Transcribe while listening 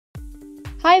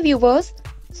Hi viewers,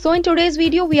 so in today's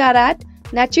video we are at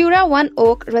Natura One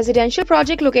Oak residential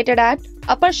project located at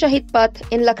Upper Shaheed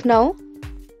Path in Lucknow,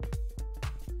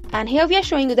 and here we are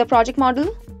showing you the project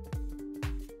model.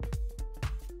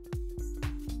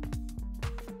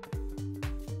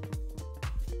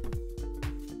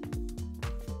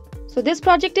 So this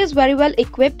project is very well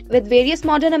equipped with various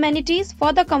modern amenities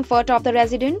for the comfort of the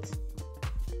residents.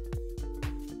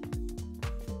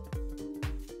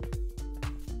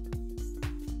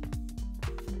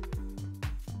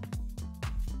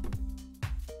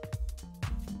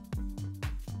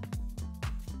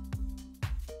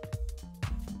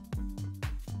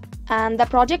 And the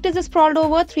project is sprawled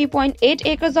over 3.8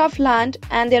 acres of land,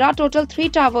 and there are total 3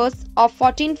 towers of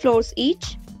 14 floors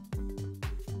each.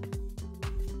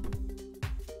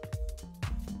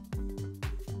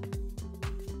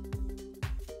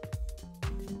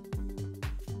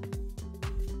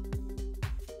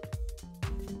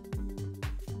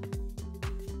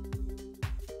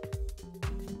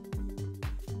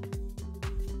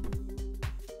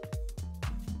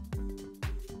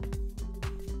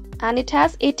 And it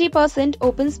has 80%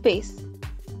 open space.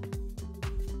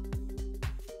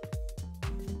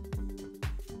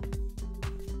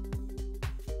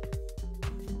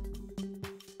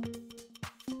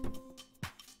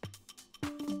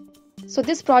 So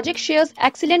this project shares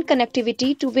excellent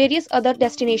connectivity to various other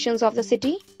destinations of the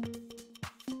city.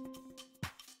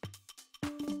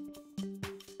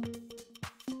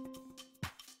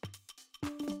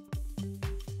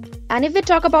 And if we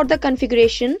talk about the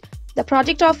configuration, the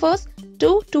project offers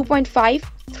 2, 2.5,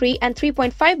 3 and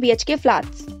 3.5 BHK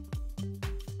flats.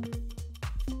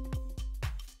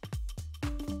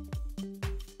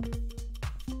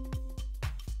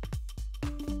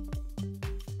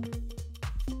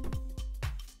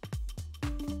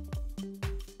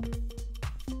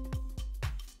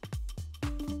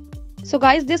 So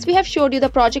guys, this we have showed you the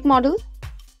project model.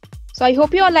 So I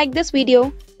hope you all like this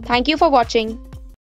video. Thank you for watching.